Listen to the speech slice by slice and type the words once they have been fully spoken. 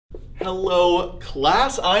Hello,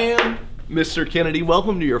 class. I am Mr. Kennedy.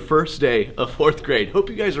 Welcome to your first day of 4th grade. Hope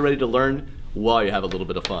you guys are ready to learn while you have a little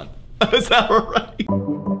bit of fun. Is that right?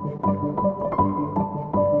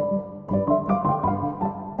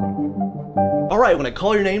 All right, when I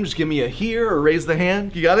call your name, just give me a here or raise the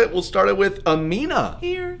hand. You got it? We'll start it with Amina.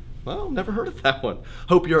 Here. Well, never heard of that one.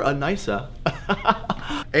 Hope you're Anissa.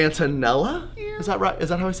 Antonella? Here. Is that right? Is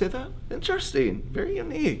that how I say that? Interesting. Very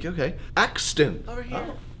unique. Okay. Axton. Over here.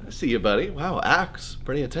 Oh, I see you, buddy. Wow, Axe.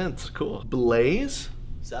 Pretty intense. Cool. Blaze?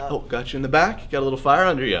 What's up? Oh, got you in the back. Got a little fire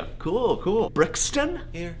under you. Cool, cool. Brixton?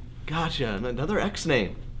 Here. Gotcha. Another X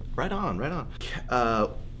name. Right on, right on.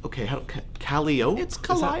 Okay, Calliope? It's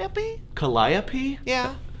Calliope? Calliope?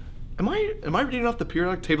 Yeah. Am I reading off the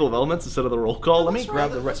periodic table of elements instead of the roll call? Let me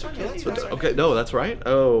grab the right. Okay, no, that's right.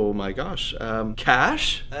 Oh my gosh.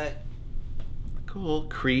 Cash? Hey. Cool.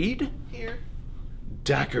 Creed? Here.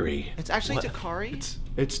 Daiquiri. It's actually Dakari.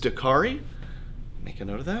 It's Dakari? Make a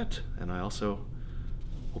note of that. And I also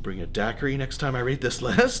will bring a daiquiri next time I read this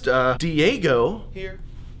list. Diego. Here.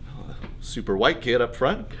 Super white kid up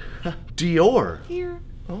front. Dior. Here.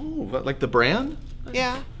 Oh, like the brand?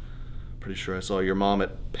 Yeah. Pretty sure I saw your mom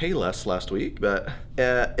at Payless last week, but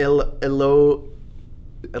Elodie?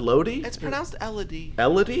 It's pronounced Elodie.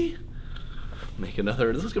 Elodie? Make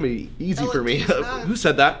another. This is gonna be easy for me. Who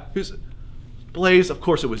said that? Who's Blaze? Of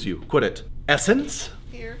course it was you. Quit it. Essence?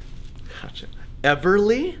 Here. Gotcha.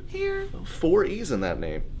 Everly? Here. Oh, 4 E's in that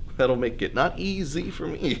name. That'll make it not easy for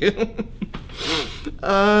me.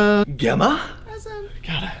 Gemma? Present.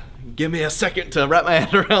 Gotta give me a second to wrap my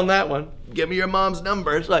head around that one. Give me your mom's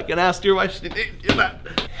number so I can ask her why she didn't do that.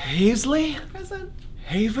 Hazley? Present.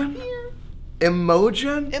 Haven? Here.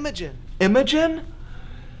 Imogen? Imogen. Imogen?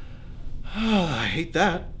 Oh, I hate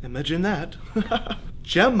that. Imagine that.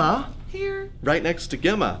 Gemma? Here. Right next to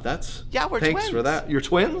Gemma. That's. Yeah, we're twins. Thanks for that. You're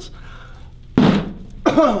twins?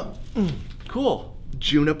 Cool.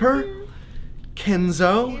 Juniper? Here.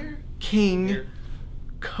 Kenzo? Here. King? Here.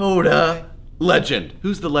 Coda? Okay. Legend.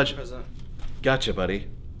 Who's the legend? Present. Gotcha, buddy.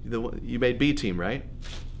 You made B team, right?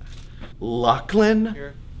 Lachlan?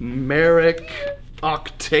 Here. Merrick? Here.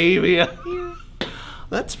 Octavia? Here.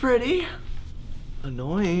 That's pretty.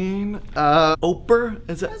 Annoying. Oper?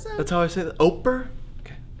 Is that? That's how I say that? Oper?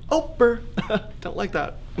 Okay. Oper. Don't like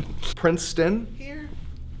that. Princeton? Here.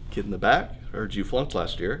 Kid in the back. Heard you flunked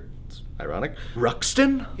last year. It's ironic.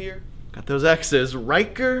 Ruxton? Here. Got those X's.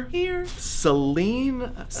 Riker? Here.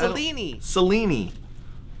 Celine? Cellini. Cellini.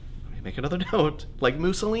 Let me make another note. Like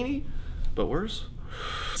Mussolini, but worse.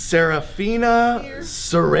 Serafina? Here.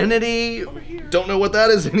 Serenity? Over here. Don't know what that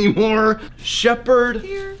is anymore. Shepherd?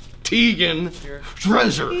 Here. Tegan? Here.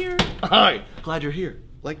 Treasure? Here. Hi. Glad you're here.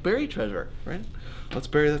 Like bury treasure, right? Let's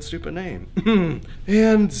bury that stupid name.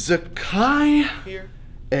 And Zakai? Here.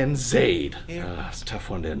 And Zaid. Here. It's a tough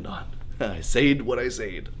one to end on. I said what I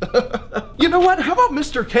said. You know what? How about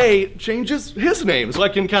Mr. K changes his name so I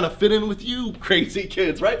can kind of fit in with you crazy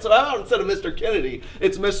kids, right? So how instead of Mr. Kennedy,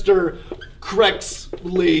 it's Mr.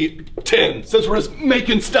 Crexley 10, since we're just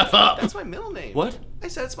making stuff up. That's my middle name. What? I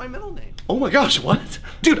said it's my middle name. Oh my gosh, what?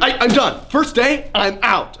 Dude, I'm done. First day, I'm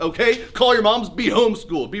out, okay? Call your moms, be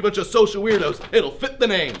homeschooled, be a bunch of social weirdos. It'll fit the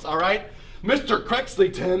names, all right? Mr.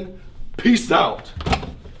 Crexley 10, peace out.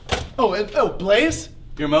 Oh, and Blaze?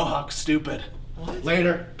 Your mohawk's stupid. What?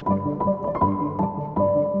 Later.